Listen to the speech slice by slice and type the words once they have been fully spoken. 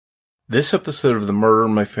This episode of The Murder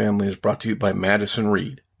in My Family is brought to you by Madison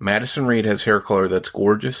Reed. Madison Reed has hair color that's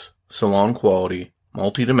gorgeous, salon quality,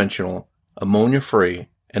 multi-dimensional, ammonia-free,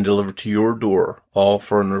 and delivered to your door, all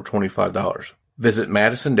for under $25. Visit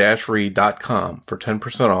madison-reed.com for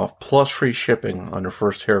 10% off plus free shipping on your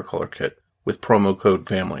first hair color kit with promo code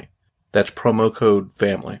FAMILY. That's promo code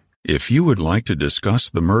FAMILY. If you would like to discuss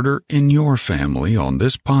the murder in your family on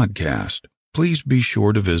this podcast, please be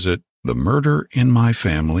sure to visit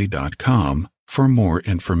themurderinmyfamily.com for more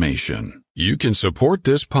information. You can support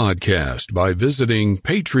this podcast by visiting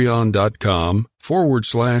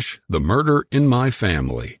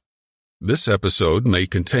patreon.com/themurderinmyfamily. This episode may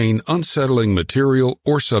contain unsettling material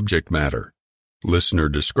or subject matter. Listener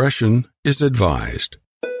discretion is advised.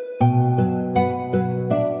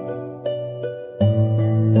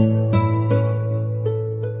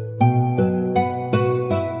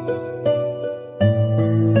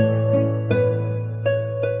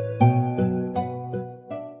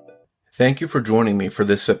 Thank you for joining me for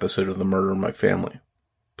this episode of The Murder in My Family.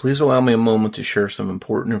 Please allow me a moment to share some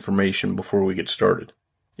important information before we get started.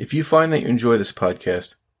 If you find that you enjoy this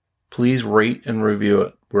podcast, please rate and review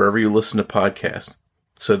it wherever you listen to podcasts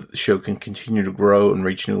so that the show can continue to grow and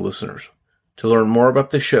reach new listeners. To learn more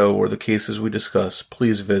about the show or the cases we discuss,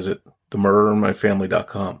 please visit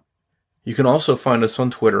themurderinmyfamily.com. You can also find us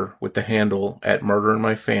on Twitter with the handle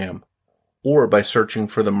 @MurderInMyFam or by searching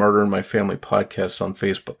for the Murder in My Family podcast on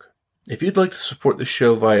Facebook. If you'd like to support the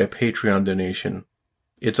show via Patreon donation,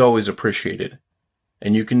 it's always appreciated,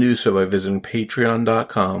 and you can do so by visiting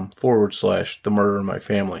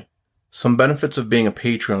patreon.com/themurderinmyfamily. Some benefits of being a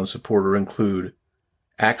Patreon supporter include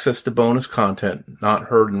access to bonus content not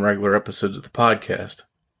heard in regular episodes of the podcast,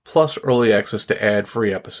 plus early access to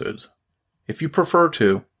ad-free episodes. If you prefer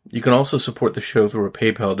to, you can also support the show through a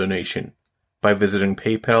PayPal donation by visiting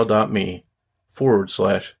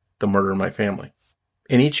paypal.me/themurderinmyfamily.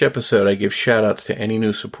 In each episode, I give shout-outs to any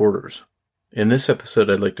new supporters. In this episode,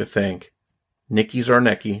 I'd like to thank Nikki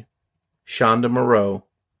Zarnecki, Shonda Moreau,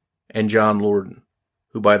 and John Lorden,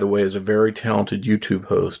 who, by the way, is a very talented YouTube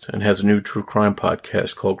host and has a new true crime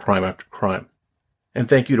podcast called Crime After Crime. And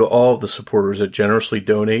thank you to all of the supporters that generously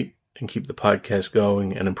donate and keep the podcast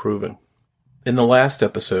going and improving. In the last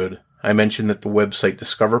episode, I mentioned that the website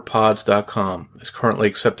discoverpods.com is currently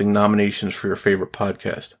accepting nominations for your favorite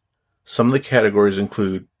podcast. Some of the categories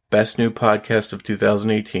include Best New Podcast of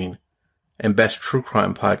 2018 and Best True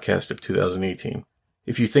Crime Podcast of 2018.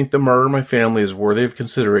 If you think The Murder in My Family is worthy of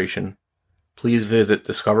consideration, please visit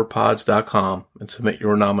discoverpods.com and submit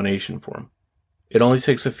your nomination form. It only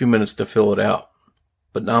takes a few minutes to fill it out,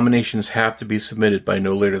 but nominations have to be submitted by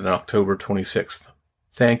no later than October 26th.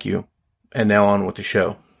 Thank you, and now on with the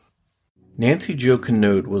show. Nancy Jo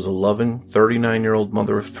Canode was a loving 39-year-old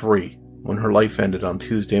mother of three when her life ended on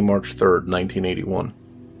Tuesday, March 3rd, 1981.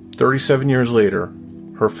 37 years later,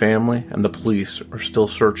 her family and the police are still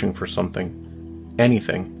searching for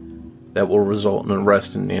anything, that will result in an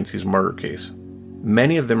arrest in Nancy's murder case.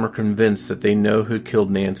 Many of them are convinced that they know who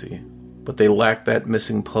killed Nancy, but they lack that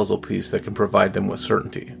missing puzzle piece that can provide them with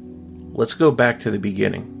certainty. Let's go back to the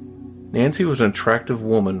beginning. Nancy was an attractive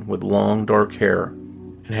woman with long, dark hair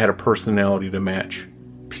and had a personality to match.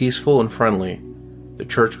 Peaceful and friendly, the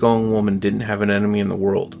church-going woman didn't have an enemy in the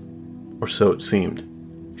world, or so it seemed.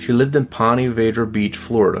 She lived in Ponte Vedra Beach,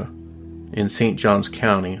 Florida, in St. Johns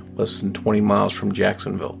County, less than 20 miles from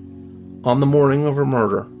Jacksonville. On the morning of her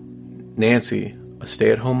murder, Nancy, a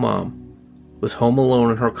stay-at-home mom, was home alone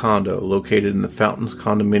in her condo located in the Fountains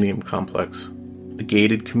condominium complex, a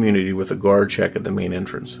gated community with a guard check at the main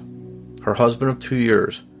entrance. Her husband of 2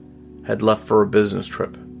 years had left for a business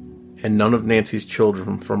trip, and none of Nancy's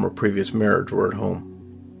children from her previous marriage were at home.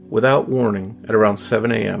 Without warning, at around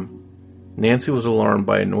 7 a.m., Nancy was alarmed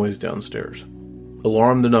by a noise downstairs.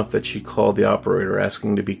 Alarmed enough that she called the operator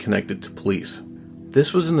asking to be connected to police.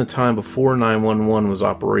 This was in the time before 911 was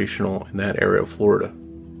operational in that area of Florida.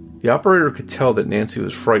 The operator could tell that Nancy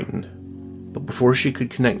was frightened, but before she could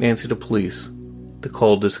connect Nancy to police, the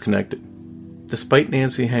call disconnected. Despite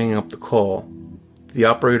Nancy hanging up the call, the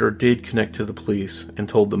operator did connect to the police and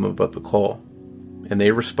told them about the call, and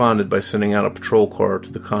they responded by sending out a patrol car to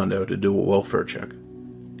the condo to do a welfare check.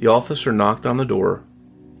 The officer knocked on the door,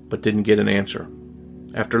 but didn't get an answer.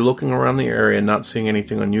 After looking around the area and not seeing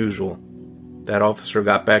anything unusual, that officer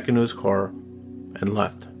got back into his car and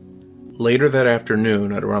left. Later that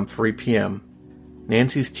afternoon, at around 3 p.m.,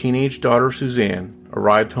 Nancy's teenage daughter Suzanne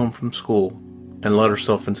arrived home from school and let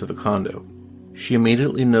herself into the condo. She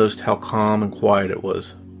immediately noticed how calm and quiet it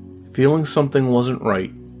was. Feeling something wasn't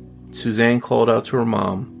right, Suzanne called out to her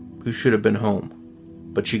mom, who should have been home,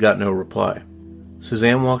 but she got no reply.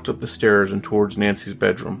 Suzanne walked up the stairs and towards Nancy's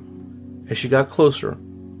bedroom. As she got closer,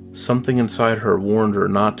 something inside her warned her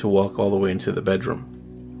not to walk all the way into the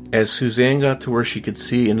bedroom. As Suzanne got to where she could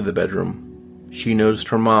see into the bedroom, she noticed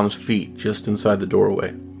her mom's feet just inside the doorway,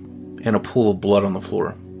 and a pool of blood on the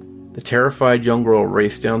floor. The terrified young girl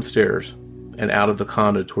raced downstairs and out of the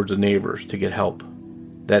condo towards the neighbors to get help.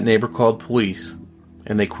 That neighbor called police,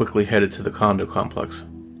 and they quickly headed to the condo complex.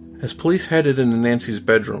 As police headed into Nancy's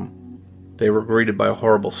bedroom, they were greeted by a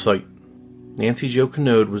horrible sight. Nancy Jo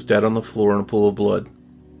Canode was dead on the floor in a pool of blood.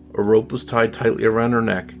 A rope was tied tightly around her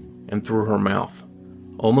neck and through her mouth,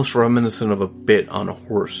 almost reminiscent of a bit on a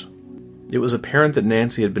horse. It was apparent that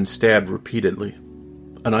Nancy had been stabbed repeatedly.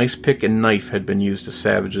 An ice pick and knife had been used to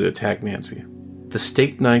savagely attack Nancy. The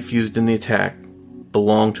steak knife used in the attack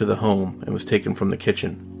belonged to the home and was taken from the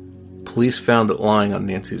kitchen. Police found it lying on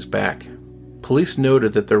Nancy's back. Police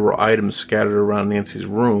noted that there were items scattered around Nancy's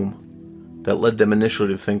room that led them initially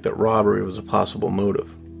to think that robbery was a possible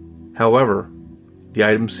motive. However, the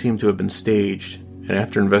items seemed to have been staged, and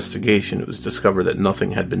after investigation it was discovered that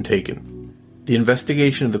nothing had been taken. The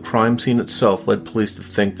investigation of the crime scene itself led police to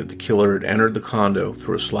think that the killer had entered the condo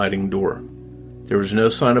through a sliding door. There was no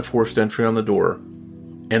sign of forced entry on the door,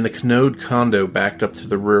 and the Canode condo backed up to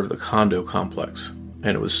the rear of the condo complex,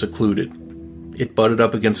 and it was secluded. It butted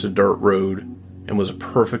up against a dirt road and was a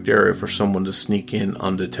perfect area for someone to sneak in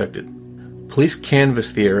undetected. Police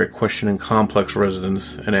canvassed the area, questioning complex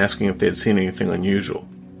residents and asking if they had seen anything unusual.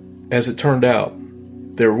 As it turned out,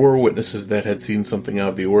 there were witnesses that had seen something out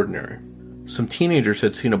of the ordinary. Some teenagers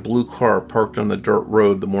had seen a blue car parked on the dirt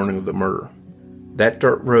road the morning of the murder. That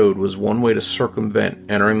dirt road was one way to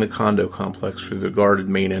circumvent entering the condo complex through the guarded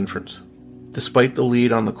main entrance. Despite the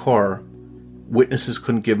lead on the car, witnesses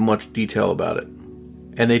couldn't give much detail about it,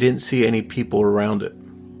 and they didn't see any people around it.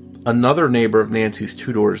 Another neighbor of Nancy's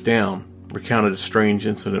 2 doors down recounted a strange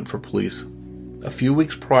incident for police. A few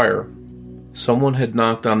weeks prior, someone had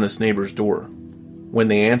knocked on this neighbor's door. When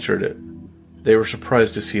they answered it, they were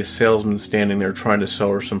surprised to see a salesman standing there trying to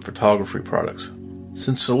sell her some photography products.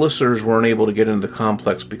 Since solicitors weren't able to get into the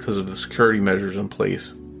complex because of the security measures in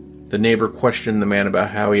place, the neighbor questioned the man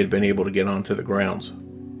about how he had been able to get onto the grounds.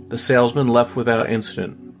 The salesman left without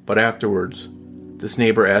incident, but afterwards, this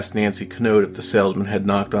neighbor asked Nancy Canode if the salesman had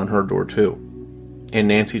knocked on her door too, and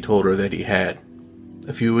Nancy told her that he had.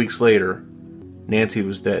 A few weeks later, Nancy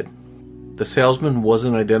was dead. The salesman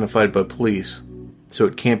wasn't identified by police, so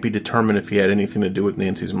it can't be determined if he had anything to do with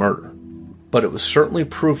Nancy's murder. But it was certainly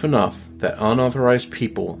proof enough that unauthorized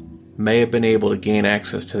people may have been able to gain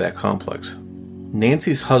access to that complex.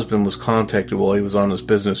 Nancy's husband was contacted while he was on his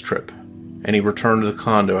business trip, and he returned to the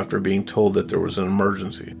condo after being told that there was an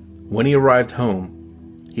emergency. When he arrived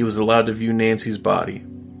home, he was allowed to view Nancy's body,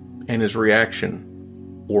 and his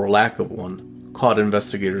reaction, or lack of one, caught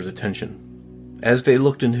investigators' attention. As they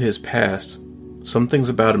looked into his past, some things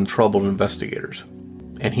about him troubled investigators,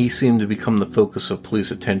 and he seemed to become the focus of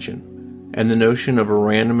police attention, and the notion of a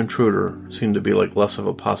random intruder seemed to be like less of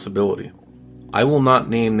a possibility. I will not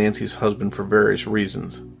name Nancy's husband for various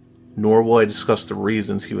reasons, nor will I discuss the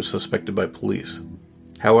reasons he was suspected by police.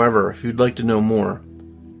 However, if you'd like to know more,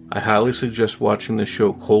 I highly suggest watching the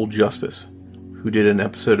show Cold Justice, who did an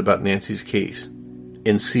episode about Nancy's case,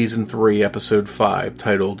 in Season 3, Episode 5,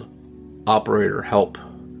 titled Operator Help.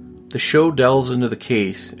 The show delves into the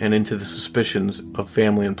case and into the suspicions of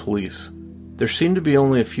family and police. There seem to be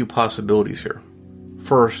only a few possibilities here.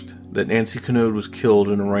 First, that Nancy Canode was killed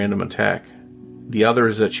in a random attack. The other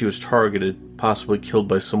is that she was targeted, possibly killed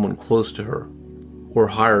by someone close to her, or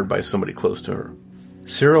hired by somebody close to her.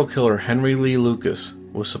 Serial killer Henry Lee Lucas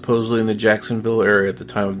was supposedly in the Jacksonville area at the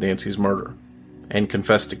time of Nancy's murder, and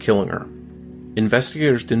confessed to killing her.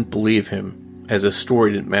 Investigators didn't believe him, as his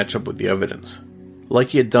story didn't match up with the evidence. Like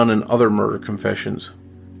he had done in other murder confessions,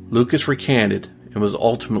 Lucas recanted and was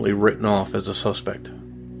ultimately written off as a suspect.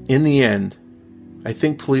 In the end, I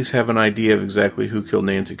think police have an idea of exactly who killed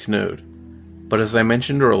Nancy Canode, but as I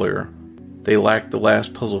mentioned earlier, they lacked the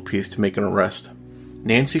last puzzle piece to make an arrest.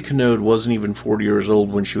 Nancy Canode wasn't even 40 years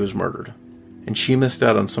old when she was murdered, and she missed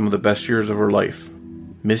out on some of the best years of her life,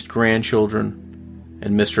 missed grandchildren,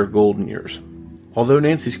 and missed her golden years. Although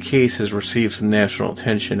Nancy's case has received some national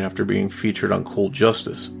attention after being featured on Cold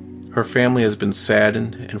Justice, her family has been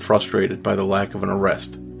saddened and frustrated by the lack of an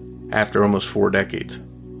arrest after almost 4 decades.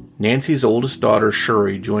 Nancy's oldest daughter,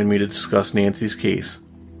 Shuri, joined me to discuss Nancy's case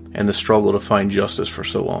and the struggle to find justice for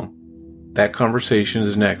so long. That conversation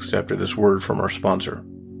is next after this word from our sponsor.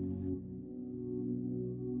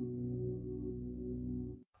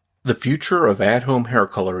 The future of at-home hair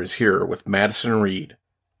color is here with Madison Reed.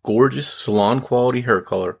 Gorgeous salon-quality hair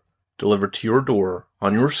color delivered to your door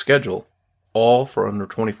on your schedule, all for under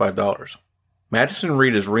 $25. Madison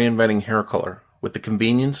Reed is reinventing hair color with the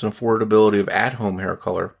convenience and affordability of at-home hair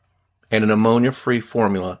color and an ammonia-free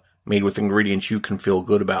formula made with ingredients you can feel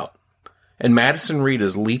good about. And Madison Reed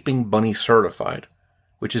is Leaping Bunny certified,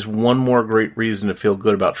 which is one more great reason to feel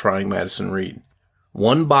good about trying Madison Reed.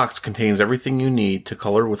 One box contains everything you need to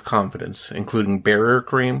color with confidence, including barrier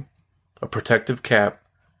cream, a protective cap,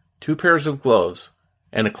 2 pairs of gloves,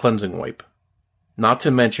 and a cleansing wipe. Not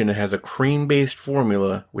to mention it has a cream-based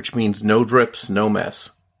formula, which means no drips, no mess.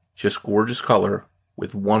 Just gorgeous color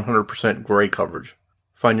with 100% gray coverage.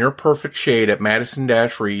 Find your perfect shade at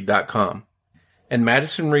madison-reed.com. And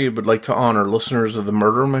Madison Reed would like to honor listeners of the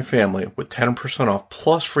Murder in My Family with 10% off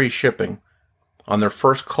plus free shipping on their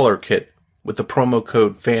first color kit with the promo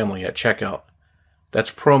code FAMILY at checkout.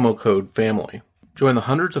 That's promo code FAMILY. Join the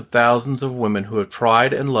hundreds of thousands of women who have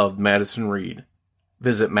tried and loved Madison Reed.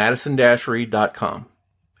 Visit madison-reed.com.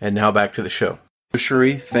 And now back to the show.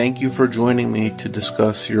 Cherie, thank you for joining me to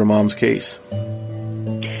discuss your mom's case.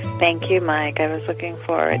 Thank you, Mike. I was looking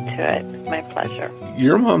forward to it. My pleasure.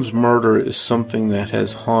 Your mom's murder is something that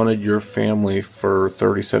has haunted your family for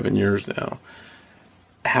 37 years now.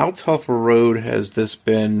 How tough a road has this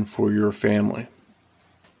been for your family?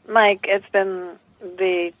 Mike, it's been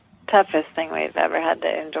the toughest thing we've ever had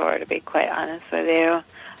to endure, to be quite honest with you.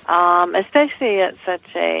 Especially at such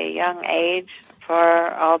a young age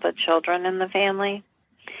for all the children in the family.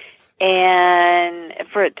 And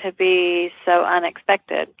for it to be so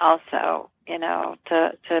unexpected also,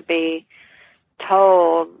 to be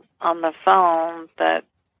told on the phone that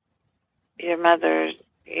your mother,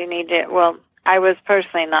 I was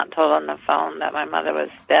personally not told on the phone that my mother was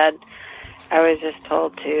dead. I was just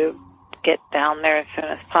told to get down there as soon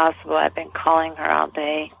as possible. I've been calling her all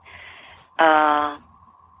day.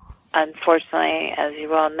 Unfortunately, as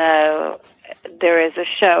you all know, there is a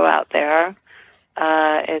show out there.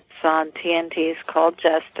 It's on TNT's called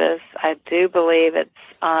Justice. I do believe it's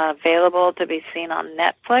available to be seen on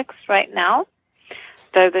Netflix right now,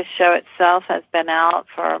 though the show itself has been out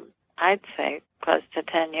for, I'd say, close to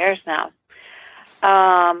 10 years now.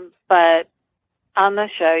 But on the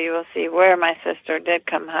show, you will see where my sister did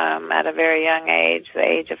come home at a very young age, the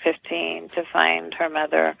age of 15, to find her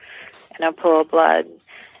mother in a pool of blood.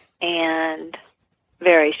 And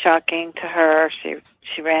very shocking to her,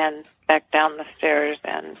 she ran back down the stairs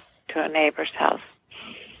and to a neighbor's house.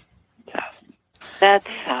 So that's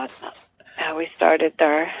how we started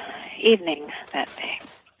our evening that day.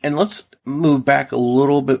 And let's move back a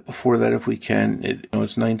little bit before that if we can.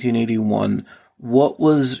 It's 1981. What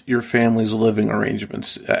was your family's living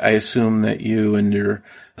arrangements? I assume that you and your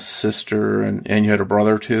sister and you had a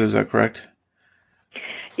brother too, is that correct?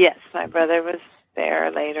 Yes, my brother was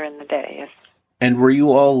there later in the day, yes. And were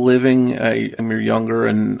you all living, you're younger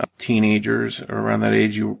and teenagers around that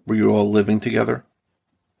age, were you all living together?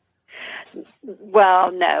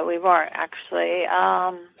 Well, no, we weren't actually.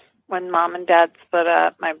 When Mom and Dad split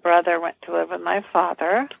up, my brother went to live with my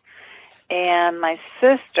father. And my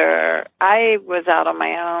sister, I was out on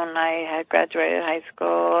my own. I had graduated high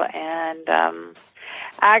school. And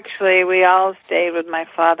actually, we all stayed with my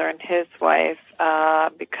father and his wife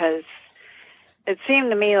because it seemed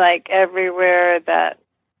to me like everywhere that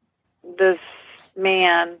this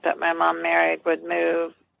man that my mom married would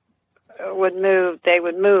move, they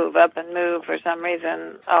would move up and move for some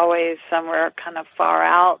reason, always somewhere kind of far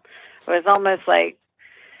out. It was almost like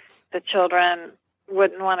the children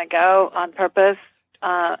wouldn't want to go on purpose.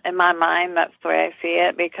 In my mind, that's the way I see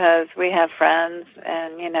it, because we have friends,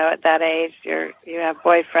 and, at that age, you have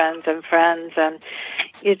boyfriends and friends, and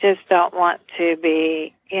you just don't want to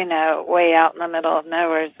be, way out in the middle of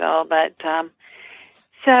Nowheresville. But,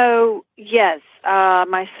 so, yes,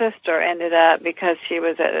 my sister ended up, because she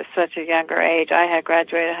was at such a younger age, I had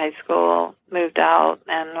graduated high school, moved out,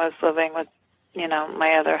 and was living with,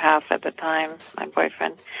 my other half at the time, my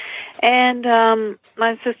boyfriend. And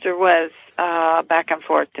my sister was back and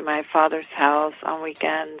forth to my father's house on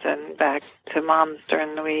weekends and back to Mom's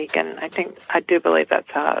during the week. And I do believe that's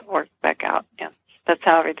how it worked back out. Yeah, that's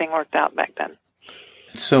how everything worked out back then.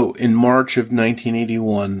 So in March of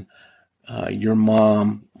 1981, your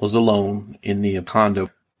mom was alone in the condo.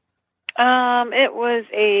 It was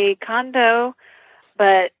a condo,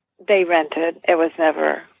 but they rented. It was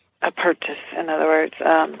never a purchase. In other words,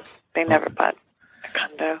 they never bought a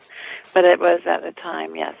condo. But it was at the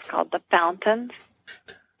time, yes, called the Fountains.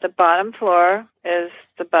 The bottom floor is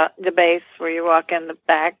the base where you walk in, the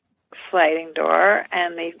back sliding door,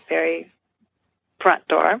 and the very front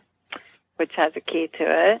door, which has a key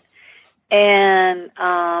to it. And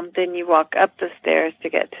then you walk up the stairs to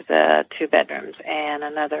get to the 2 bedrooms and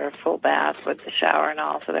another full bath with the shower and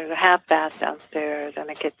all. So there's a half bath downstairs and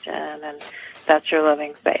a kitchen, and that's your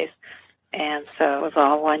living space. And so it was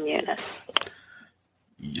all one unit.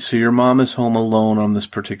 So your mom is home alone on this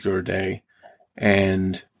particular day,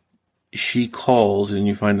 and she calls, and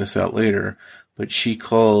you find this out later, but she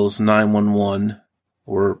calls 911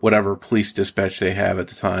 or whatever police dispatch they have at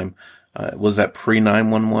the time. Was that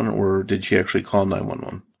pre-911, or did she actually call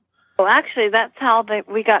 911? Well, actually, that's how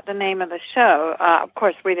we got the name of the show. Of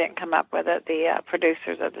course, we didn't come up with it. The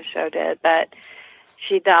producers of the show did, but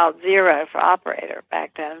she dialed 0 for operator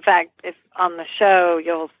back then. In fact, if on the show,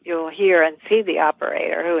 you'll hear and see the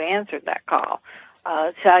operator who answered that call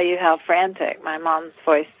tell you how frantic my mom's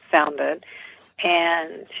voice sounded,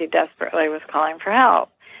 and she desperately was calling for help.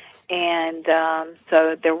 And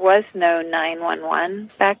so there was no 911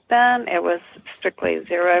 back then. It was strictly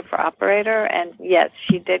 0 for operator. And yes,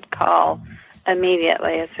 she did call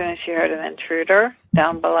immediately as soon as she heard an intruder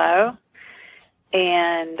down below.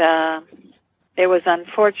 And it was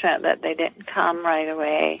unfortunate that they didn't come right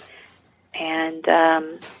away. And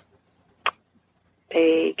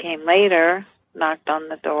they came later, knocked on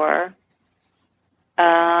the door.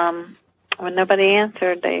 When nobody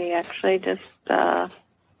answered, they actually just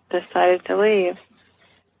decided to leave.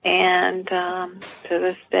 And to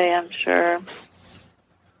this day, I'm sure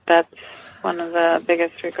that's one of the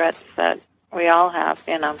biggest regrets that we all have,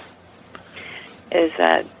 is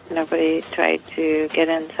that nobody tried to get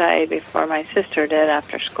inside before my sister did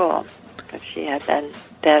after school, because she had been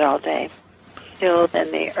dead all day, killed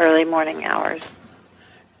in the early morning hours.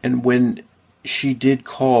 And when she did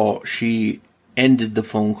call, she ended the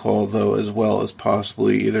phone call, though, as well as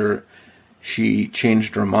possibly either she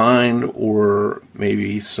changed her mind or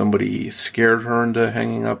maybe somebody scared her into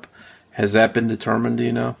hanging up. Has that been determined, do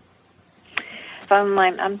you know? Phone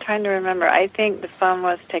line, I'm trying to remember. I think the phone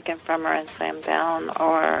was taken from her and slammed down,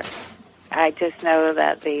 or I just know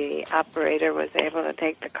that the operator was able to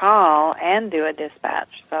take the call and do a dispatch.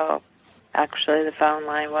 So actually the phone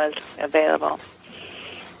line was available.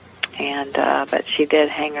 And but she did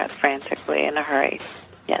hang up frantically in a hurry.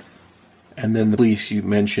 Yes. And then the police, you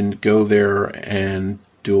mentioned, go there and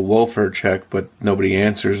do a welfare check, but nobody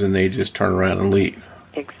answers and they just turn around and leave.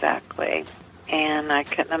 Exactly. And I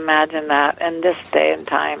couldn't imagine that in this day and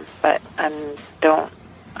time, but I don't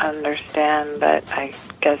understand, but I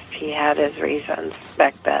guess he had his reasons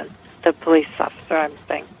back then. The police officer, I'm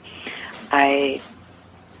saying. I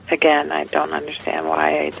don't understand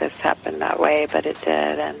why this happened that way, but it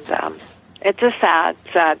did. And it's a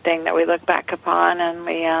sad thing that we look back upon, and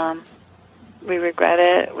we regret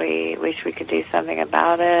it. We wish we could do something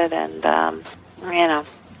about it. And,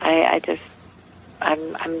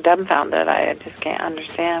 I'm dumbfounded. I just can't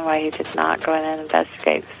understand why he did not go in and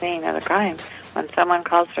investigate the scene of the crime. When someone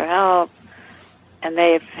calls for help and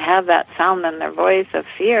they have that sound in their voice of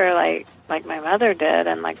fear, like my mother did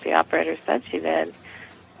and like the operator said she did,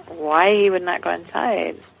 why he would not go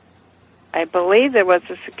inside. I believe there was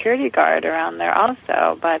a security guard around there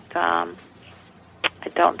also, but I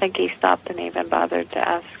don't think he stopped and even bothered to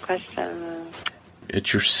ask questions.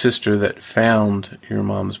 It's your sister that found your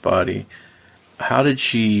mom's body. How did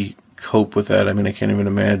she cope with that? I mean, I can't even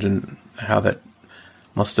imagine how that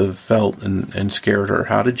must have felt and scared her.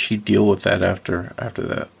 How did she deal with that after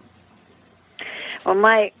that? Well,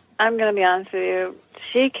 I'm going to be honest with you.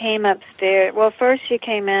 She came upstairs. Well, first she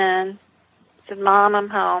came in, said, "Mom, I'm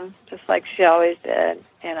home," just like she always did,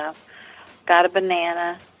 got a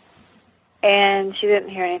banana. And she didn't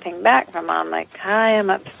hear anything back from Mom, like, "Hi, I'm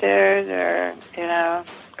upstairs," or,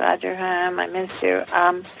 "Glad you're home, I missed you."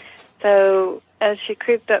 So as she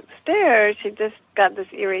creeped upstairs, she just got this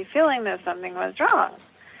eerie feeling that something was wrong.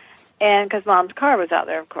 And because Mom's car was out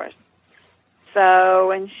there, of course. So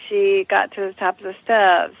when she got to the top of the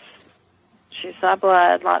steps, she saw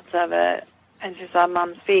blood, lots of it, and she saw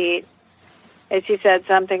Mom's feet. And she said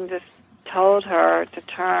something just told her to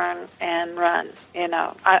turn and run.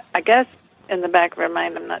 I guess in the back of her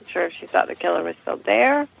mind, I'm not sure if she thought the killer was still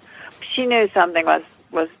there. She knew something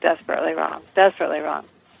was desperately wrong.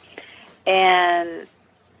 And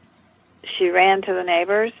she ran to the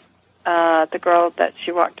neighbors, the girl that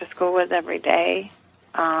she walked to school with every day,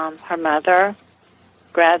 her mother,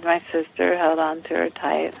 grabbed my sister, held on to her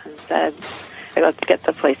tight, and said, "Let's get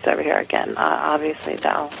the police over here again," obviously the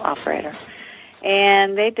operator.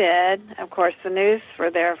 And they did. Of course, the news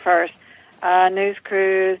were there first. News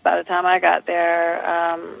crews, by the time I got there,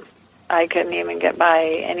 I couldn't even get by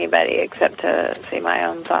anybody except to see my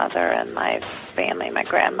own father and my family, my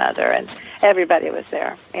grandmother, and everybody was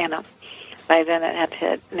there, by then it had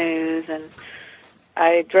hit news, and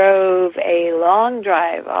I drove a long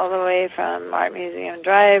drive all the way from Art Museum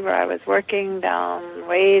Drive, where I was working,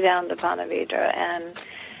 way down to Ponte Vedra, and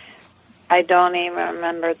I don't even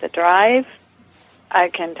remember the drive. I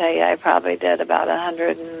can tell you I probably did about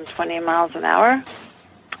 120 miles an hour,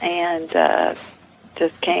 and sorry,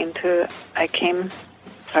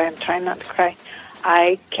 I'm trying not to cry.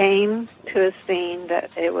 I came to a scene that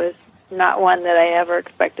it was not one that I ever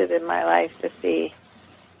expected in my life to see.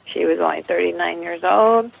 She was only 39 years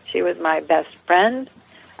old. She was my best friend.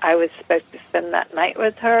 I was supposed to spend that night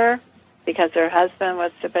with her because her husband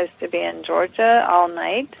was supposed to be in Georgia all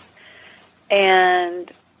night.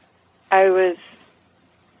 And I was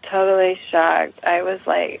totally shocked. I was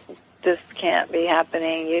like, this can't be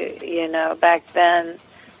happening. You know, back then,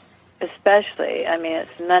 especially, I mean,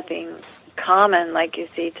 it's nothing common like you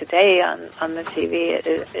see today on the TV.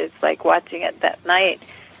 It's like watching it that night.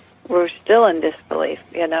 We're still in disbelief,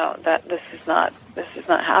 you know, that this is not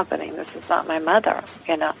happening. This is not my mother,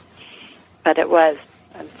 you know. But it was,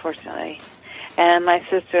 unfortunately. And my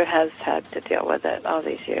sister has had to deal with it all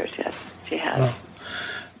these years, yes, she has. Well,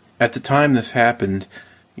 at the time this happened,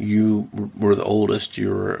 you were the oldest. You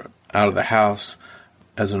were out of the house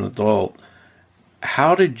as an adult.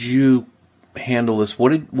 How did you handle this?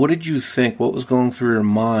 What did you think? What was going through your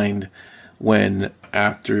mind when,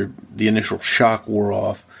 after the initial shock wore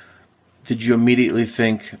off, did you immediately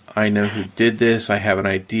think, I know who did this, I have an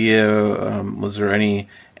idea? Was there any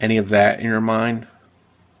of that in your mind?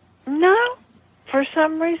 No, for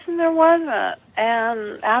some reason there wasn't.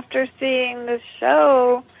 And after seeing this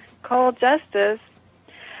show, Cold Justice,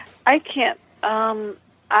 I can't,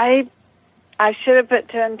 I should have put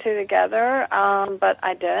two and two together, but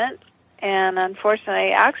I didn't. And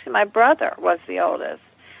unfortunately, actually, my brother was the oldest,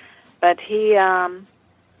 but he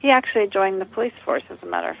actually joined the police force, as a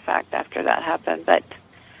matter of fact, after that happened. But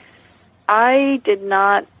I did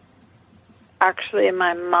not actually, in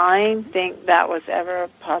my mind, think that was ever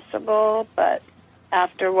possible. But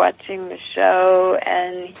after watching the show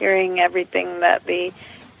and hearing everything that the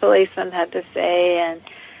policeman had to say, and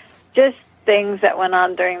just things that went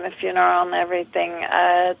on during the funeral and everything,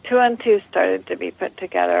 two and two started to be put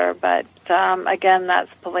together. But again, that's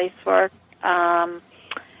police work.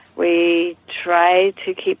 We try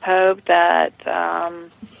to keep hope that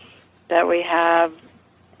we have,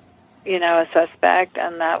 you know, a suspect,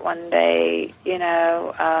 and that one day, you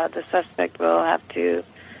know, the suspect will have to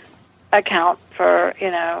account for,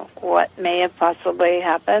 you know, what may have possibly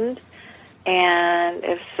happened. And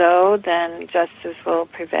if so, then justice will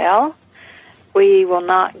prevail. We will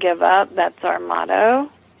not give up. That's our motto.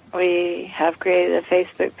 We have created a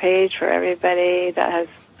Facebook page for everybody that has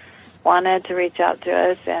wanted to reach out to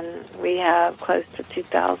us, and we have close to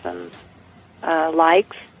 2,000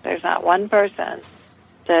 likes. There's not one person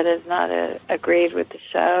that has not agreed with the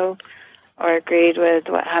show or agreed with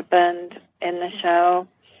what happened in the show.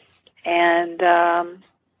 And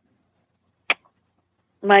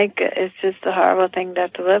Mike, it's just a horrible thing to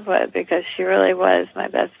have to live with, because she really was my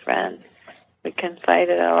best friend. We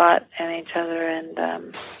confided a lot in each other,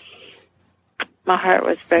 and my heart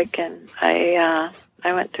was broken. I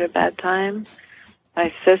went through a bad time.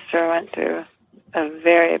 My sister went through a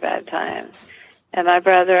very bad time. And my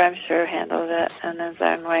brother, I'm sure, handled it in his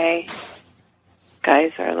own way.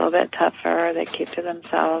 Guys are a little bit tougher. They keep to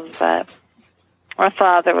themselves. But my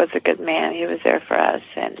father was a good man. He was there for us,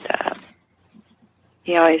 and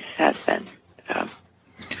he always has been, so,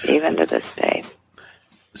 even to this day.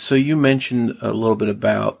 So you mentioned a little bit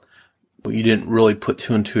about, well, you didn't really put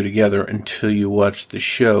two and two together until you watched the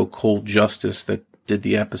show Cold Justice that did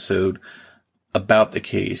the episode about the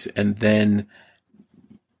case. And then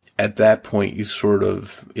at that point, you sort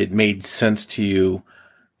of, it made sense to you.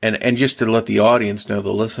 And just to let the audience know,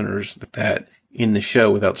 the listeners, that in the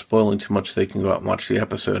show, without spoiling too much, they can go out and watch the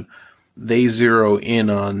episode. They zero in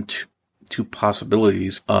on two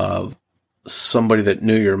possibilities of somebody that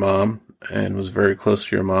knew your mom and was very close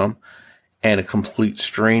to your mom, and a complete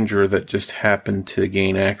stranger that just happened to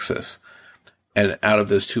gain access. And out of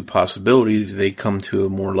those two possibilities, they come to a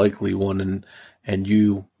more likely one, and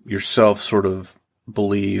you yourself sort of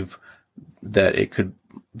believe that it could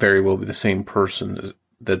very well be the same person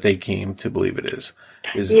that they came to believe it is.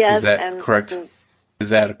 Is that correct?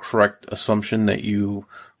 Is that a correct assumption, that you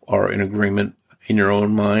are in agreement in your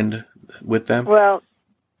own mind with them? Well,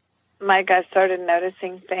 Mike, I started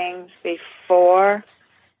noticing things before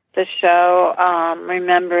the show,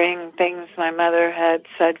 remembering things my mother had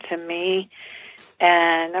said to me.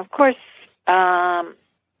 And, of course,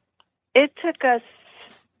 it took us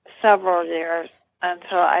several years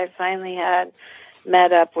until I finally had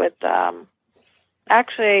met up with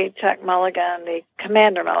Actually, Chuck Mulligan,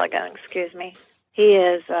 Commander Mulligan, excuse me, he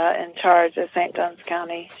is in charge of St. Johns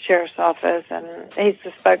County Sheriff's Office, and he's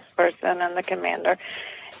the spokesperson and the commander.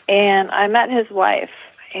 And I met his wife,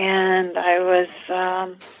 and I was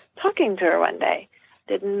talking to her one day.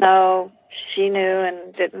 Didn't know she knew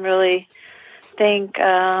and didn't really think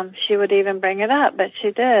she would even bring it up, but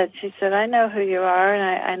she did. She said, I know who you are,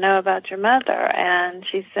 and I know about your mother. And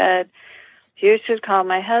she said, you should call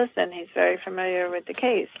my husband. He's very familiar with the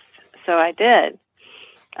case. So I did.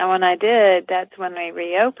 And when I did, that's when we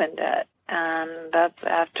reopened it. And that's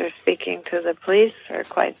after speaking to the police for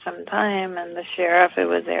quite some time and the sheriff who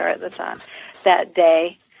was there at the time that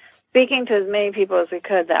day, speaking to as many people as we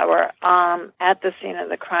could that were at the scene of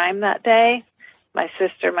the crime that day. My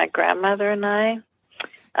sister, my grandmother, and I.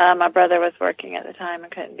 My brother was working at the time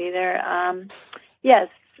and couldn't be there. Yes,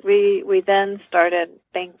 we then started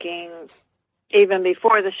thinking, even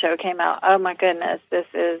before the show came out, oh my goodness, this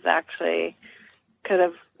is actually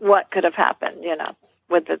what could have happened,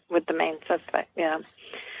 with the main suspect,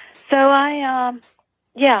 So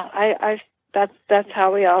that's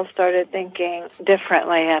how we all started thinking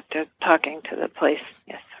differently after talking to the police.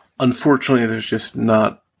 Yes. Unfortunately, there's just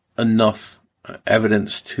not enough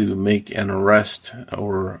evidence to make an arrest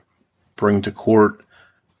or bring to court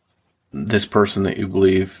this person that you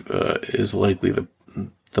believe is likely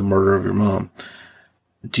the murder of your mom.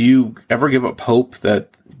 Do you ever give up hope that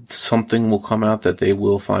something will come out, that they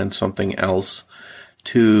will find something else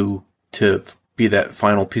to be that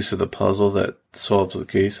final piece of the puzzle that solves the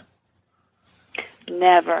case?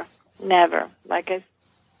 Never. Like I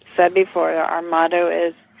said before, our motto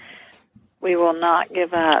is, we will not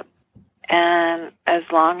give up. And as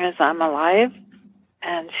long as I'm alive,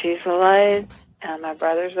 and she's alive, and my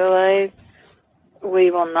brother's alive,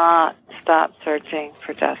 we will not stop searching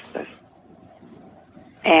for justice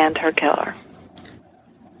and her killer.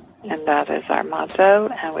 And that is our motto,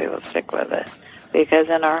 and we will stick with it. Because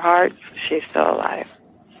in our hearts, she's still alive.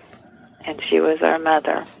 And she was our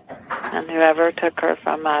mother. And whoever took her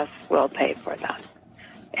from us will pay for that.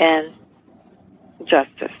 And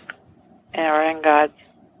justice. Or in God's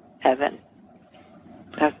heaven.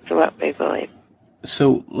 That's what we believe.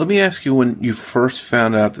 So let me ask you, when you first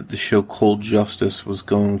found out that the show Cold Justice was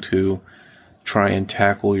going to try and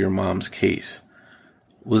tackle your mom's case,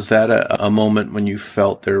 was that a moment when you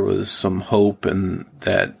felt there was some hope and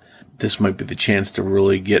that this might be the chance to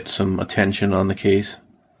really get some attention on the case?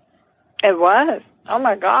 It was. Oh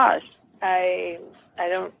my gosh.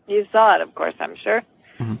 You saw it, of course, I'm sure.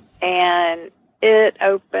 Mm-hmm. And it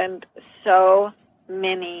opened so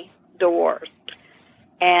many doors.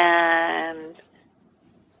 And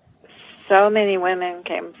so many women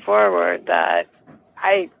came forward that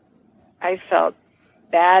I felt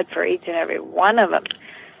bad for each and every one of them,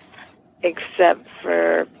 except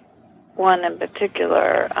for one in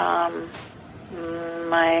particular,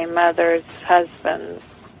 my mother's husband's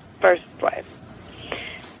first wife.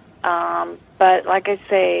 But like I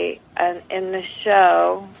say, in the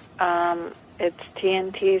show, it's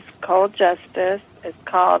TNT's Cold Justice. It's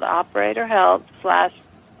called Operator Help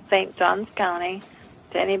 / St. Johns County.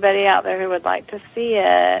 To anybody out there who would like to see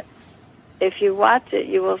it, if you watch it,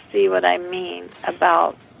 you will see what I mean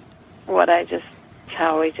about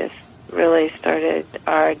how we just really started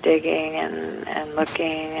our digging and looking.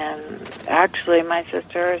 And actually, my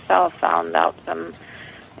sister herself found out some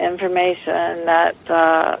information that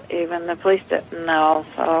even the police didn't know.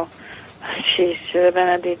 So she should have been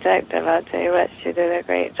a detective. I'll tell you what, she did a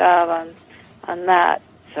great job on that.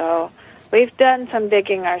 So we've done some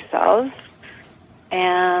digging ourselves,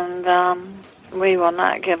 and we will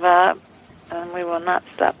not give up, and we will not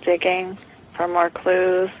stop digging for more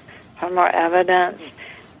clues, for more evidence,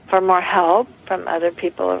 for more help from other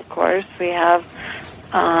people, of course. We have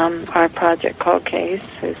our Project Cold Case,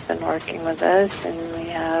 who's been working with us, and we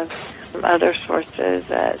have other sources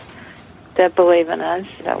that believe in us,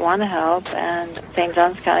 that want to help, and St.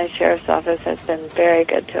 Johns County Sheriff's Office has been very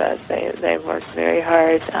good to us. They've worked very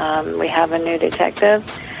hard. We have a new detective.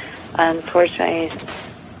 Unfortunately,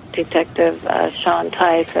 Detective Sean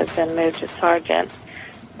Tice has been moved to sergeant,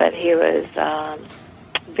 but he was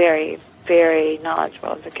very, very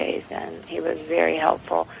knowledgeable of the case, and he was very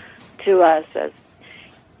helpful to us, as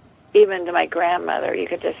even to my grandmother. You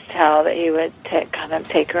could just tell that he would kind of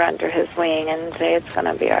take her under his wing and say, it's going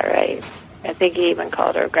to be all right. I think he even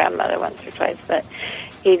called her grandmother once or twice, but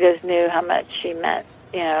he just knew how much she meant.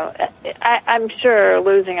 I'm sure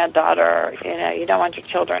losing a daughter, you don't want your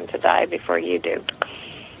children to die before you do.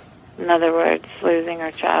 In other words, losing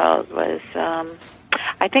her child was,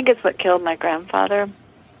 I think it's what killed my grandfather.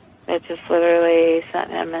 It just literally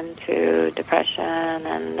sent him into depression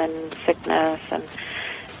and then sickness.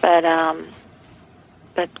 But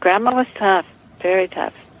Grandma was tough, very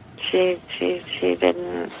tough. She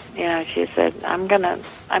didn't, she said, I'm gonna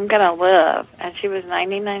live. And she was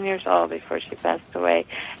 99 years old before she passed away.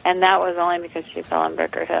 And that was only because she fell and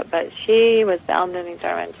broke her hip. But she was bound and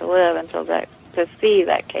determined to live to see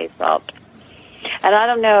that case solved. And I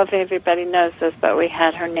don't know if everybody knows this, but we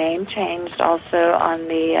had her name changed also on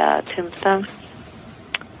the tombstone.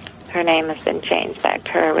 Her name has been changed back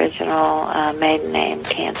to her original maiden name,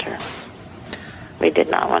 Cantor. We did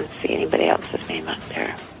not want to see anybody else's name up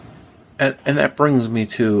there. And that brings me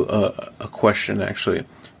to a question, actually.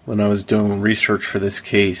 When I was doing research for this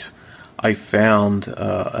case, I found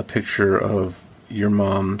a picture of your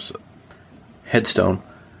mom's headstone,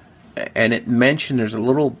 and it mentioned there's a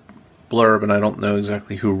little blurb, and I don't know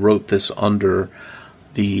exactly who wrote this under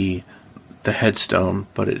the headstone,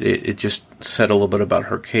 but it just said a little bit about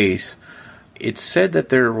her case. It said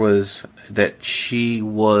that she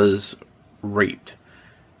was raped.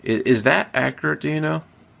 Is that accurate, do you know?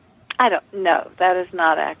 I don't know. That is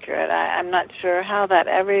not accurate. I'm not sure how that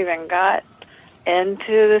ever even got into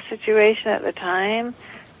the situation at the time.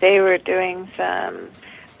 They were doing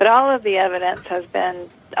but all of the evidence has been,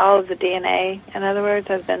 all of the DNA, in other words,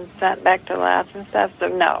 has been sent back to labs and stuff. So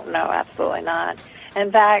no, absolutely not.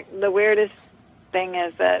 In fact, the weirdest thing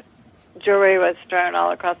is that jewelry was strewn all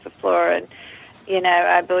across the floor, and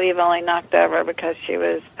I believe only knocked over because she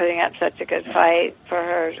was putting up such a good fight for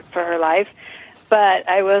her life. But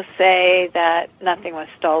I will say that nothing was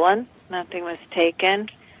stolen, nothing was taken.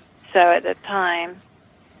 So at the time,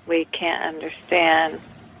 we can't understand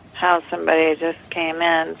how somebody just came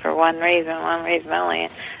in for one reason only,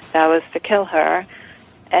 and that was to kill her,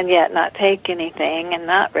 and yet not take anything and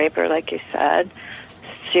not rape her, like you said.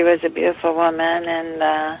 She was a beautiful woman,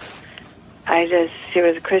 and she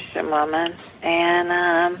was a Christian woman, and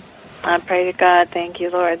I pray to God, thank you,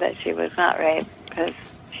 Lord, that she was not raped, because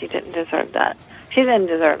she didn't deserve that. She didn't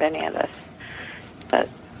deserve any of this, but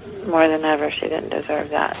more than ever, she didn't deserve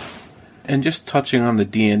that. And just touching on the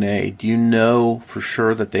DNA, do you know for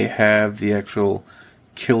sure that they have the actual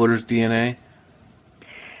killer's DNA?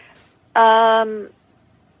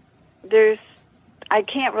 I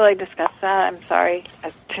can't really discuss that. I'm sorry. I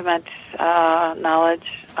have too much knowledge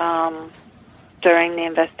during the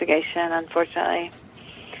investigation, unfortunately.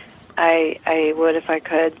 I would if I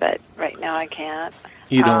could, but right now I can't.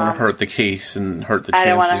 You don't want to hurt the case and hurt the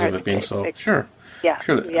chances of it being solved. Sure. Yeah.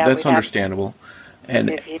 Sure. That's understandable. And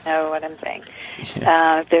if you know what I'm saying.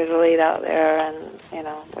 Yeah. If there's a lead out there and,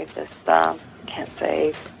 we just can't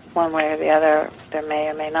say one way or the other, there may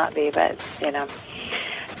or may not be, but,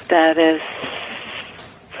 that is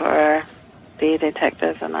for the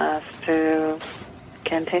detectives and us to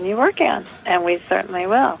continue working on, and we certainly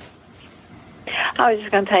will. I was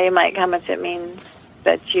just going to tell you, Mike, how much it means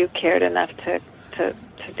that you cared enough to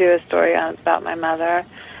do a story about my mother.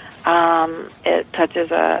 It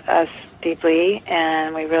touches us deeply,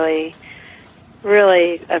 and we really,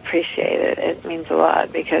 really appreciate it. It means a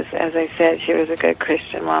lot because, as I said, she was a good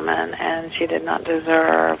Christian woman, and she did not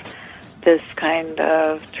deserve this kind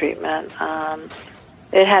of treatment.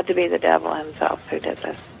 It had to be the devil himself who did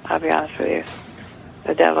this. I'll be honest with you.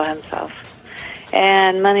 The devil himself.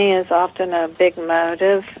 And money is often a big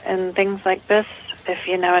motive in things like this, if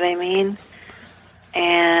you know what I mean.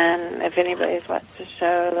 And if anybody's watched the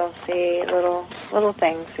show, they'll see little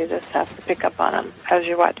things. You just have to pick up on them as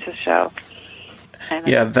you watch the show. And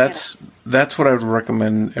yeah, that's what I would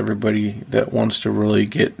recommend everybody that wants to really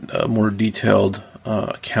get a more detailed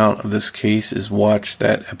account of this case is watch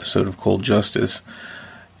that episode of Cold Justice.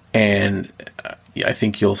 And I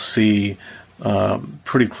think you'll see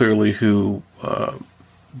pretty clearly who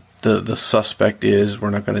the suspect is.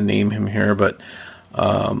 We're not going to name him here, but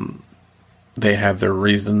they have their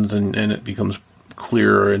reasons, and it becomes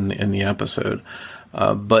clearer in the episode.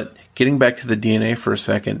 But getting back to the DNA for a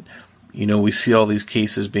second, we see all these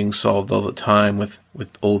cases being solved all the time with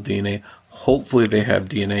old DNA. Hopefully they have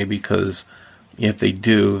DNA, because if they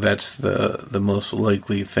do, that's the most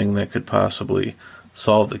likely thing that could possibly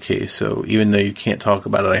solve the case. So even though you can't talk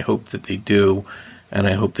about it, I hope that they do, and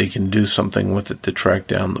I hope they can do something with it to track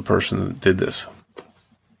down the person that did this.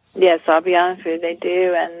 Yes, I'll be honest with you, they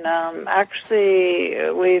do. And actually,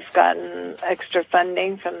 we've gotten extra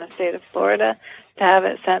funding from the state of Florida to have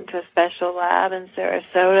it sent to a special lab in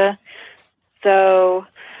Sarasota. So,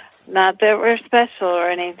 not that we're special or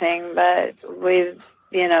anything, but we've,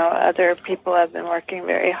 other people have been working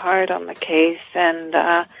very hard on the case, and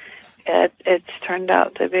it's turned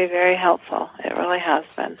out to be very helpful. It really has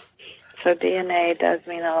been. So DNA does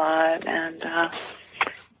mean a lot. And,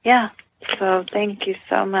 yeah, so thank you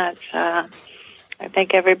so much. I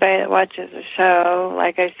think everybody that watches the show,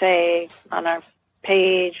 like I say, on our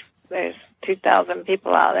page, there's 2,000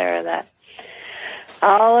 people out there that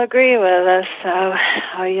all agree with us. So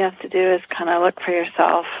all you have to do is kind of look for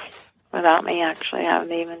yourself without me actually having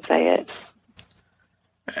to even say it.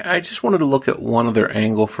 I just wanted to look at one other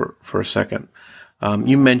angle for a second.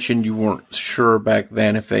 You mentioned you weren't sure back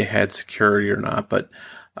then if they had security or not, but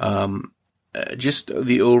just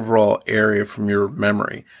the overall area from your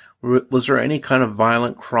memory. Was there any kind of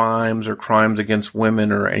violent crimes or crimes against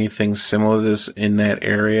women or anything similar to this in that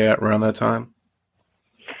area around that time?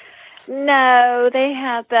 No, they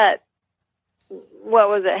had that, what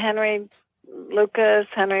was it, Henry, I'm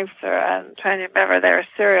trying to remember, they were a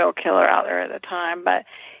serial killer out there at the time, but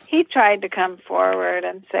he tried to come forward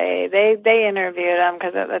and say, they interviewed him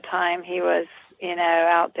because at the time he was,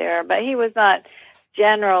 out there, but he was not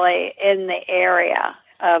generally in the area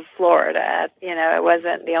of Florida. It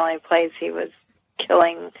wasn't the only place he was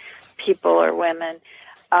killing people or women.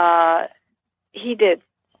 He did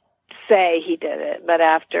say he did it, but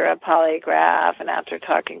after a polygraph and after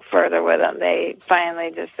talking further with him, they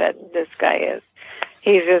finally just said,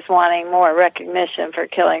 he's just wanting more recognition for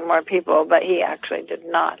killing more people, but he actually did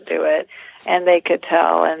not do it. And they could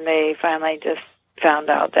tell, and they finally just found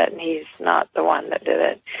out that he's not the one that did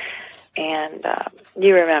it. And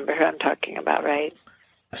you remember who I'm talking about, right?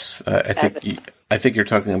 Yes, I think you're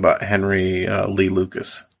talking about Henry Lee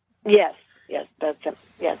Lucas. Yes, that's him.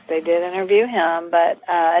 Yes, they did interview him, but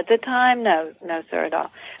at the time, no, sir, at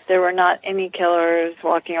all. There were not any killers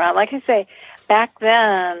walking around. Like I say, back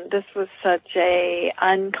then, this was such a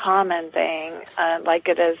uncommon thing, like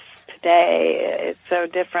it is today. It's so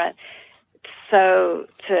different. So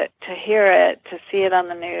to hear it, to see it on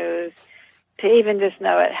the news, to even just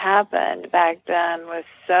know it happened back then was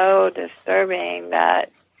so disturbing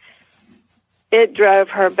that it drove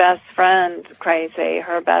her best friend crazy.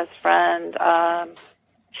 Her best friend,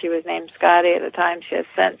 she was named Scotty at the time. She has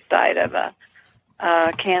since died of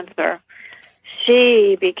cancer.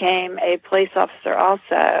 She became a police officer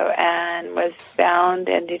also and was bound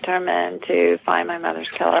and determined to find my mother's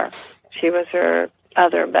killer. She was her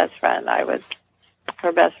other best friend. I was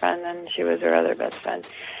her best friend, and she was her other best friend.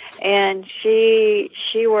 And she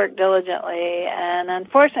worked diligently, and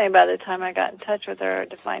unfortunately, by the time I got in touch with her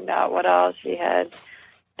to find out what all she had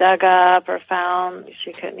dug up or found,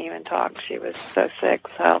 she couldn't even talk. She was so sick.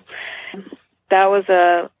 So that was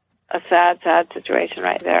a sad situation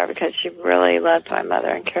right there, because she really loved my mother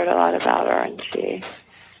and cared a lot about her, and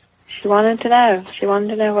she wanted to know. She wanted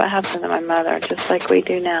to know what happened to my mother, just like we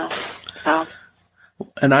do now. So.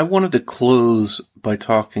 And I wanted to close by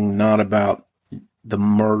talking not about the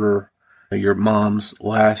murder, your mom's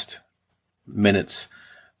last minutes,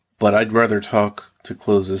 but I'd rather talk, to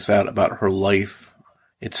close this out, about her life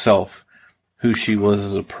itself, who she was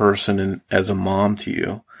as a person and as a mom to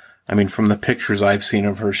you. I mean, from the pictures I've seen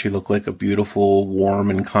of her, she looked like a beautiful,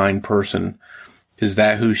 warm, and kind person. Is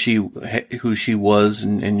that who she was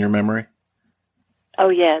in your memory? Oh,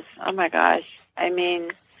 yes. Oh, my gosh. I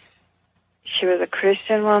mean, she was a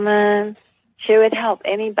Christian woman. She would help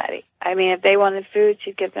anybody. I mean, if they wanted food,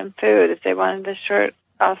 she'd give them food. If they wanted the shirt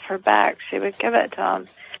off her back, she would give it to them.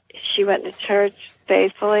 She went to church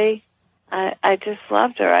faithfully. I just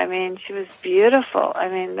loved her. I mean, she was beautiful. I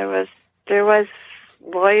mean, there was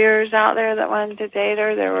lawyers out there that wanted to date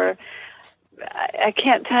her. I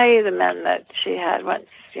can't tell you the men that she had once,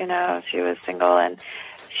 she was single, and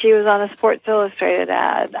she was on a Sports Illustrated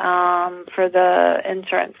ad for the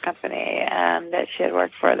insurance company that she had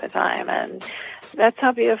worked for at the time, and that's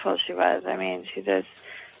how beautiful she was. I mean,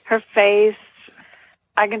 her face.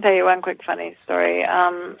 I can tell you one quick funny story.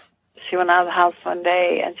 She went out of the house one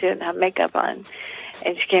day and she didn't have makeup on,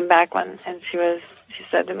 and she came back and she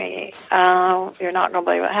said to me, "Oh, you're not going to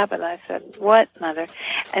believe what happened." I said, "What, Mother?"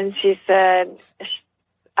 And she said,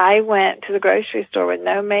 "I went to the grocery store with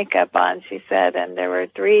no makeup on," she said, "and there were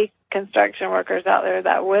 3 construction workers out there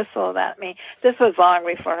that whistled at me." This was long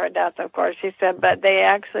before her death, of course, she said, but they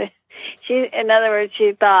actually, in other words,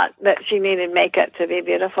 she thought that she needed makeup to be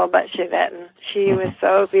beautiful, but she didn't. She was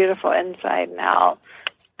so beautiful inside and out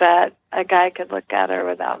that a guy could look at her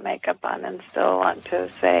without makeup on and still want to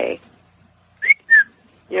say,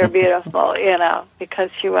 "You're beautiful," because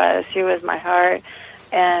she was my heart,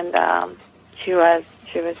 and she was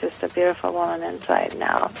just a beautiful woman inside and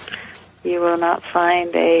out. You will not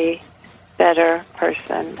find a better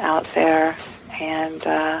person out there, and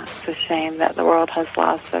it's a shame that the world has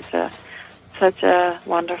lost such a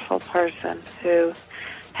wonderful person who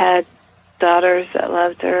had daughters that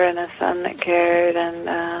loved her and a son that cared,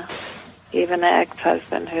 and even an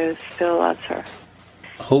ex-husband who still loves her.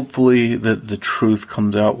 Hopefully the truth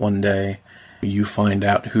comes out one day. You find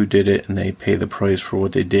out who did it and they pay the price for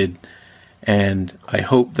what they did. And I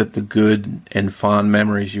hope that the good and fond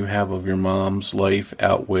memories you have of your mom's life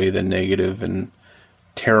outweigh the negative and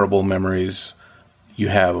terrible memories you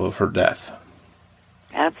have of her death.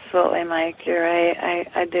 Absolutely, Mike. You're right.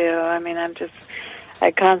 I do. I mean,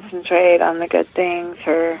 I concentrate on the good things.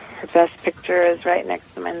 Her best picture is right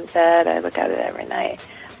next to my bed. I look at it every night,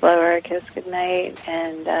 blow her a kiss goodnight,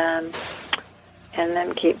 and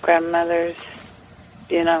then keep grandmother's,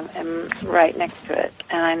 and right next to it.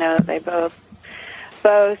 And I know that they both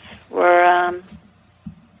were.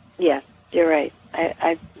 Yes, you're right.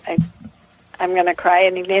 I'm going to cry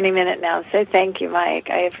any minute now. Say thank you, Mike.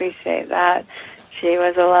 I appreciate that. She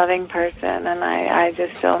was a loving person, and I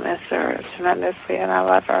just still miss her tremendously, and I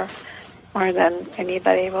love her more than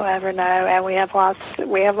anybody will ever know. And we have lost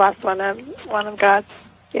one of God's.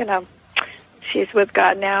 She's with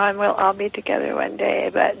God now, and we'll all be together one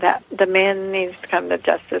day. But the man needs to come to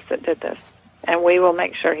justice that did this, and we will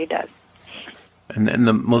make sure he does. And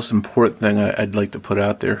the most important thing I'd like to put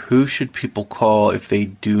out there, who should people call if they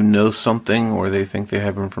do know something or they think they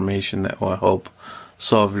have information that will help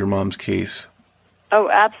solve your mom's case? Oh,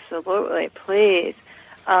 absolutely. Please.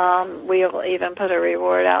 We'll even put a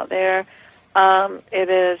reward out there. It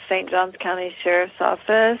is St. Johns County Sheriff's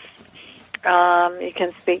Office. You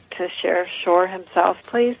can speak to Sheriff Shore himself,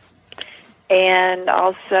 please. And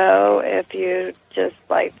also, if you just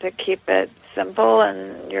like to keep it simple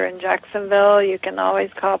and you're in Jacksonville, you can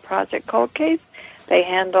always call Project Cold Case. They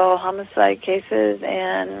handle homicide cases,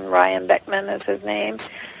 and Ryan Beckman is his name.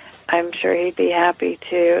 I'm sure he'd be happy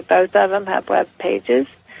to. Both of them have web pages,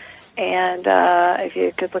 and if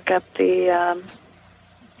you could look up the,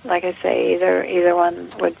 like I say, either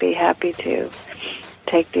one would be happy to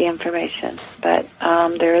take the information. But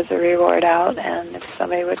there is a reward out, and if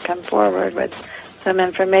somebody would come forward with some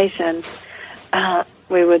information,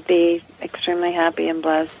 we would be extremely happy and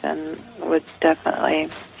blessed, and would definitely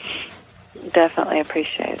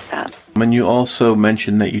appreciate that. And you also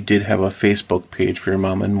mentioned that you did have a Facebook page for your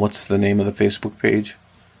mom, and what's the name of the Facebook page?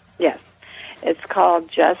 Yes. It's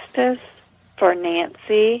called Justice for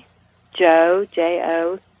Nancy Jo,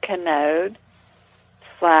 J-O, Canode,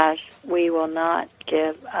 /We Will Not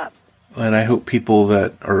Give Up. And I hope people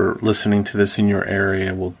that are listening to this in your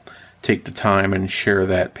area will take the time and share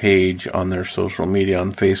that page on their social media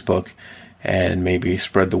on Facebook, and maybe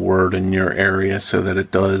spread the word in your area so that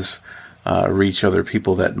it does reach other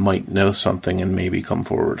people that might know something and maybe come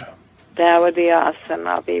forward. That would be awesome.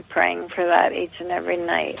 I'll be praying for that each and every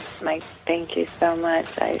night. Mike, thank you so much.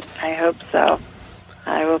 I hope so.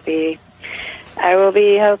 I will be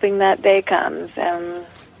hoping that day comes, and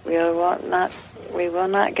we will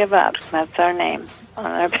not give up. That's our name on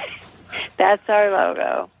our that's our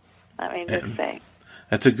logo. Let me just say.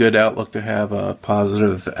 That's a good outlook to have, a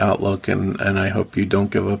positive outlook, and I hope you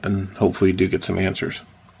don't give up, and hopefully you do get some answers.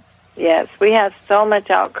 Yes, we have so much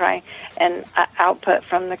outcry and output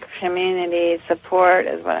from the community. Support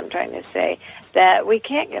is what I'm trying to say, that we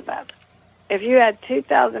can't give up. If you had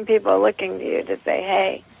 2,000 people looking to you to say,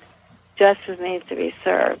 hey, justice needs to be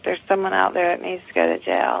served, there's someone out there that needs to go to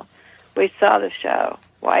jail. We saw the show.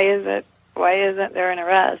 Why isn't there an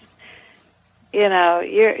arrest? You're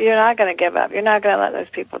not going to give up. You're not going to let those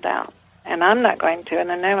people down. And I'm not going to, and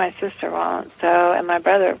I know my sister won't, and my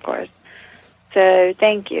brother, of course. So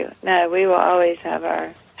thank you. No, we will always have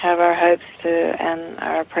our hopes and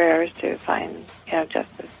our prayers to find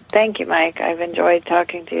justice. Thank you, Mike. I've enjoyed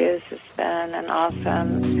talking to you. This has been an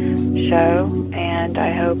awesome show, and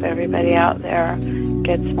I hope everybody out there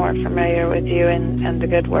gets more familiar with you and the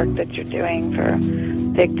good work that you're doing for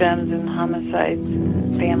victims and homicides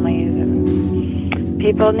and families. And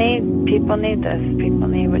people need this. People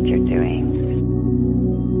need what you're doing.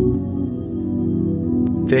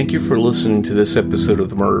 Thank you for listening to this episode of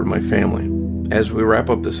The Murder of My Family. As we wrap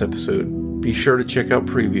up this episode, be sure to check out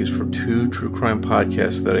previews for 2 true crime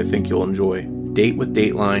podcasts that I think you'll enjoy: Date with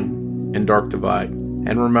Dateline and Dark Divide.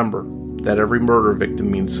 And remember that every murder victim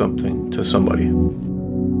means something to somebody.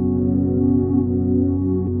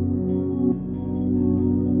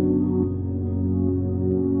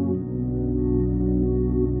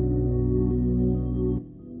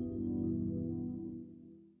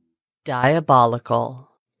 Diabolical.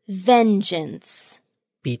 Vengeance.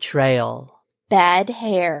 Betrayal. Bad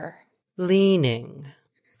hair. Leaning.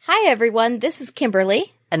 Hi, everyone. This is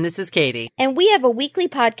Kimberly. And this is Katie. And we have a weekly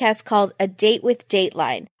podcast called A Date with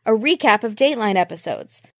Dateline, a recap of Dateline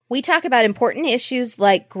episodes. We talk about important issues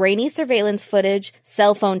like grainy surveillance footage,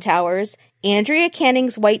 cell phone towers, Andrea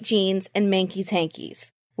Canning's white jeans, and Mankey's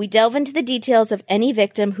hankies. We delve into the details of any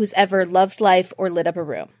victim who's ever loved life or lit up a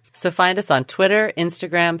room. So find us on Twitter,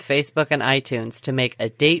 Instagram, Facebook, and iTunes to make a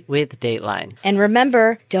date with Dateline. And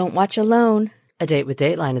remember, don't watch alone. A Date with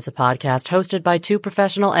Dateline is a podcast hosted by two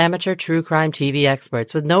professional amateur true crime TV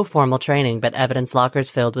experts with no formal training but evidence lockers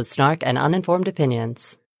filled with snark and uninformed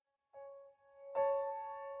opinions.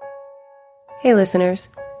 Hey listeners,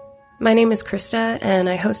 my name is Krista and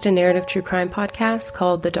I host a narrative true crime podcast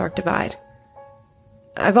called The Dark Divide.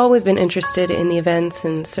 I've always been interested in the events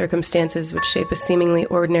and circumstances which shape a seemingly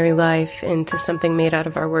ordinary life into something made out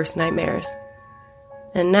of our worst nightmares.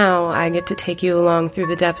 And now I get to take you along through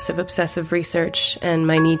the depths of obsessive research and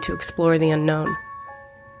my need to explore the unknown.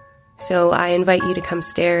 So I invite you to come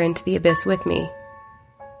stare into the abyss with me.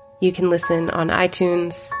 You can listen on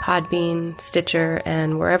iTunes, Podbean, Stitcher,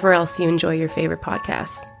 and wherever else you enjoy your favorite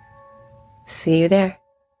podcasts. See you there.